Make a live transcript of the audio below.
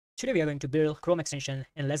Today we are going to build Chrome extension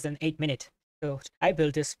in less than 8 minutes. So I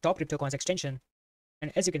built this top cryptocurrency extension,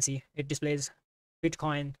 and as you can see, it displays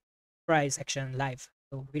Bitcoin price action live.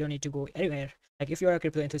 So we don't need to go anywhere. Like if you're a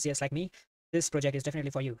crypto enthusiast like me, this project is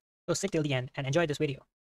definitely for you. So stick till the end and enjoy this video.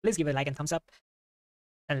 Please give a like and thumbs up,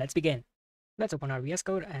 and let's begin. Let's open our VS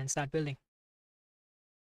Code and start building.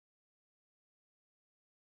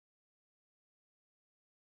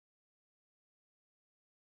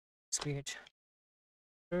 Let's create.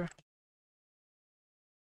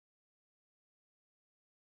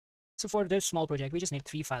 So for this small project, we just need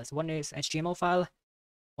 3 files. One is HTML file,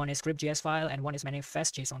 one is script.js file, and one is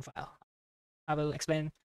manifest.json file. I will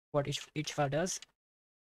explain what each file does.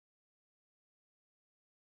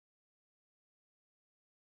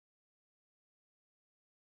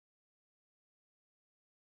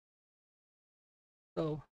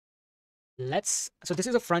 So this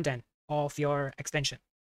is the front end of your extension.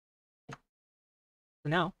 So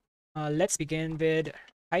now let's begin with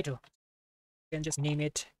title. You can just name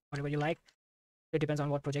it whatever you like. It depends on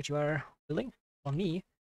what project you are building. For me,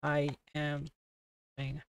 I am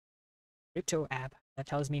doing crypto app that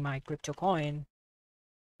tells me my crypto coin.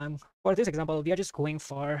 For this example, we are just going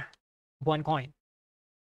for 1 coin.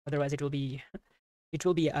 Otherwise, it will be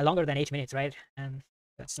longer than 8 minutes, right? And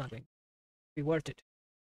that's not going to be worth it.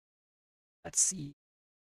 Let's see.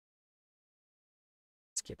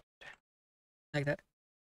 Skip it like that.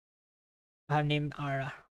 I have named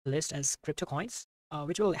our list as crypto coins,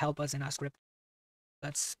 which will help us in our script.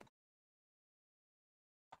 Let's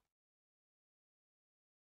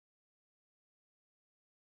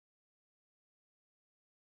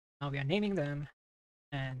Now we are naming them,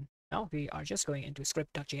 and now we are just going into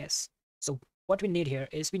script.js. So what we need here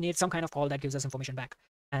is we need some kind of call that gives us information back.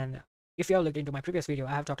 And if you have looked into my previous video,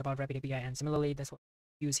 I have talked about Rapid API, and similarly, that's what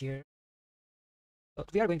we use here. So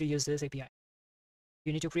we are going to use this API.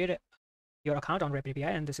 You need to create your account on Rapid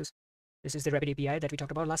API, and this is the Rapid API that we talked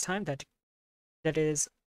about last time. That is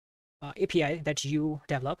API that you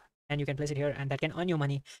develop, and you can place it here, and that can earn you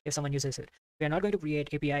money if someone uses it. We are not going to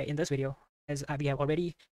create API in this video, as we have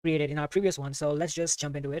already created in our previous one. So let's just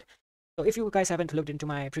jump into it. So if you guys haven't looked into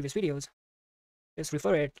my previous videos, just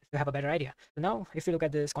refer it to have a better idea. So now if you look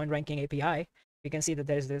at this coin ranking API, we can see that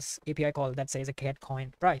there is this API call that says a get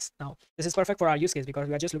coin price. Now this is perfect for our use case because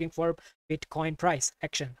we are just looking for Bitcoin price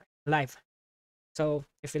action live. So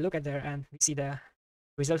if we look at there and we see the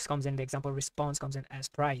results comes in, the example response comes in as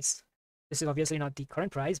price. This is obviously not the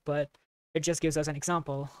current price, but it just gives us an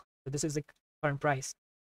example. So this is the current price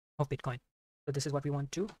of Bitcoin. So this is what we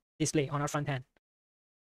want to display on our front end.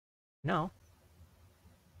 Now,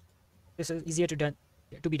 this is easier to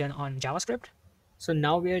be done on JavaScript. So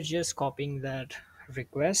now we are just copying that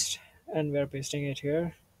request and we're pasting it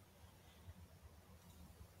here.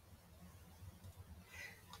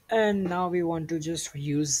 And now we want to just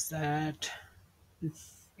use that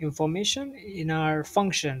information in our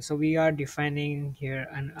function. So we are defining here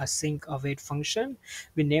an async await function.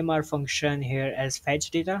 We name our function here as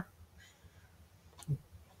fetch data.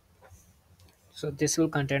 So this will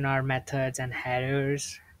contain our methods and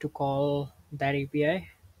headers to call that API.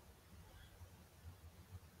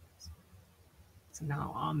 So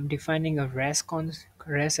now I'm defining a res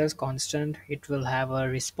as constant. It will have a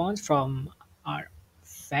response from our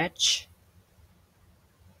fetch.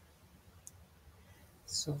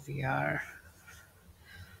 So we are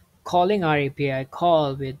calling our API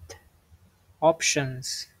call with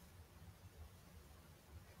options.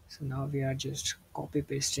 So now we are just copy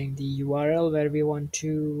pasting the URL where we want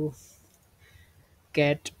to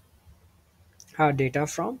get our data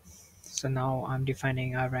from. So now I'm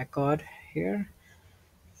defining a record here,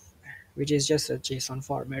 which is just a JSON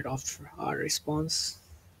format of our response.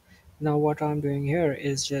 Now what I'm doing here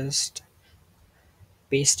is just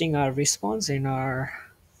pasting our response in our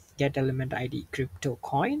get element ID crypto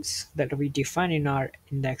coins that we define in our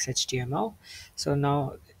index HTML. So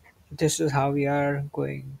now this is how we are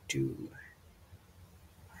going to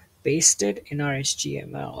paste it in our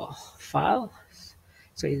HTML file.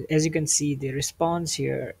 So as you can see, the response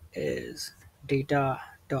here is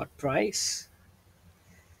data.price.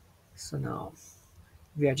 So now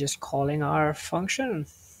we are just calling our function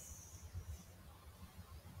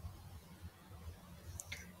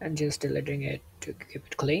and just deleting it to keep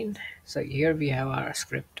it clean. So here we have our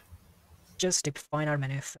script. Just define our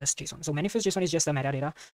manifest.json. So manifest.json is just a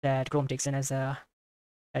metadata that Chrome takes in as a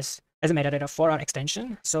metadata for our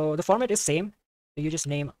extension. So the format is same. So you just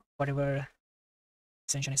name whatever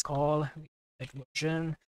extension is called, that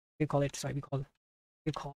version. We call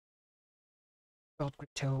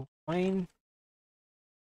crypto coin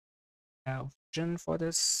version for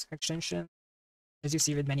this extension. as you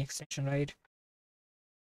see with many extension, right?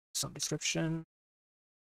 Some description,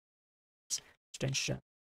 extension,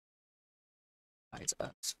 price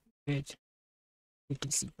us with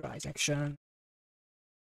BTC price action,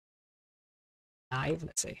 live,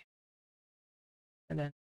 let's say, and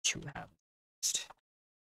then you have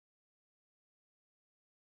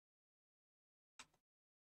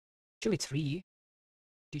actually three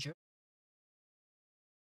teacher.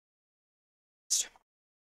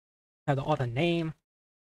 Have the author name,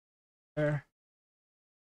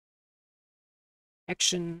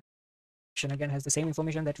 action. Action again has the same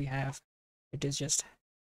information that we have. It is just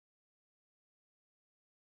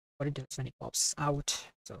what it does when it pops out.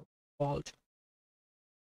 So alt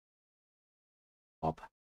pop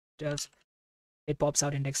does it pops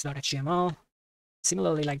out index.html.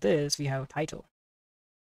 Similarly, like this, we have title.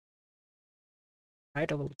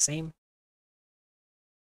 Title will be the same.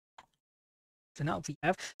 So now we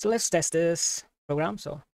have. So let's test this program.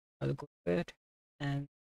 So I'll go to it, and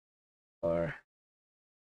for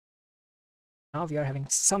now we are having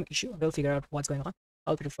some issue. We'll figure out what's going on.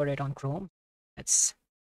 I'll prefer it on Chrome. Let's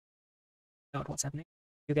figure out what's happening.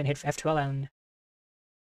 You can hit F12 and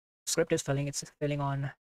script is filling. It's filling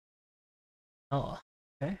on. Oh,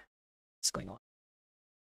 okay. What's going on?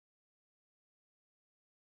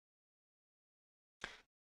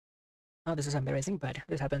 Oh, this is embarrassing, but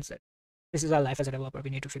this happens. This is our life as a developer. We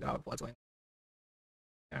need to figure out what's going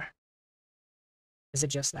on here. Is it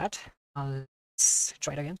just that? Let's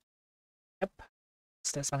try it again. Yep.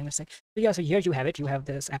 It's the spelling mistake. So yeah, so here you have it. You have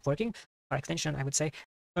this app working, our extension, I would say.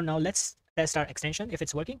 So now let's test our extension if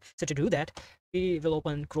it's working. So to do that, we will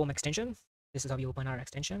open Chrome extension. This is how we open our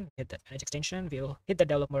extension. Hit the manage extension. We'll hit the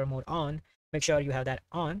developer mode on. Make sure you have that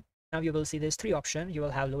on. Now you will see there's three options. You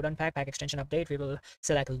will have load unpack, pack extension update. We will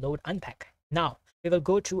select load unpack. Now we will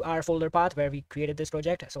go to our folder path where we created this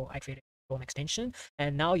project. So I created Chrome extension,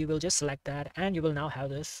 and now you will just select that, and you will now have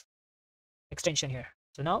this extension here.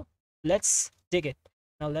 So now let's dig it.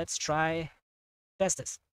 Now let's try test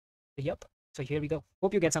this. Yep. So here we go.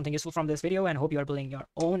 Hope you get something useful from this video and hope you are building your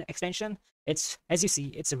own extension. It's, as you see,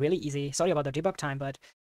 it's really easy. Sorry about the debug time, but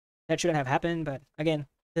that shouldn't have happened. But again,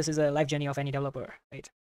 this is a life journey of any developer, right?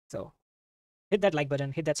 So hit that like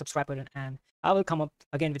button, hit that subscribe button, and I will come up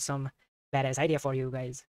again with some badass idea for you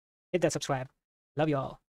guys. Hit that subscribe. Love you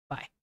all. Bye.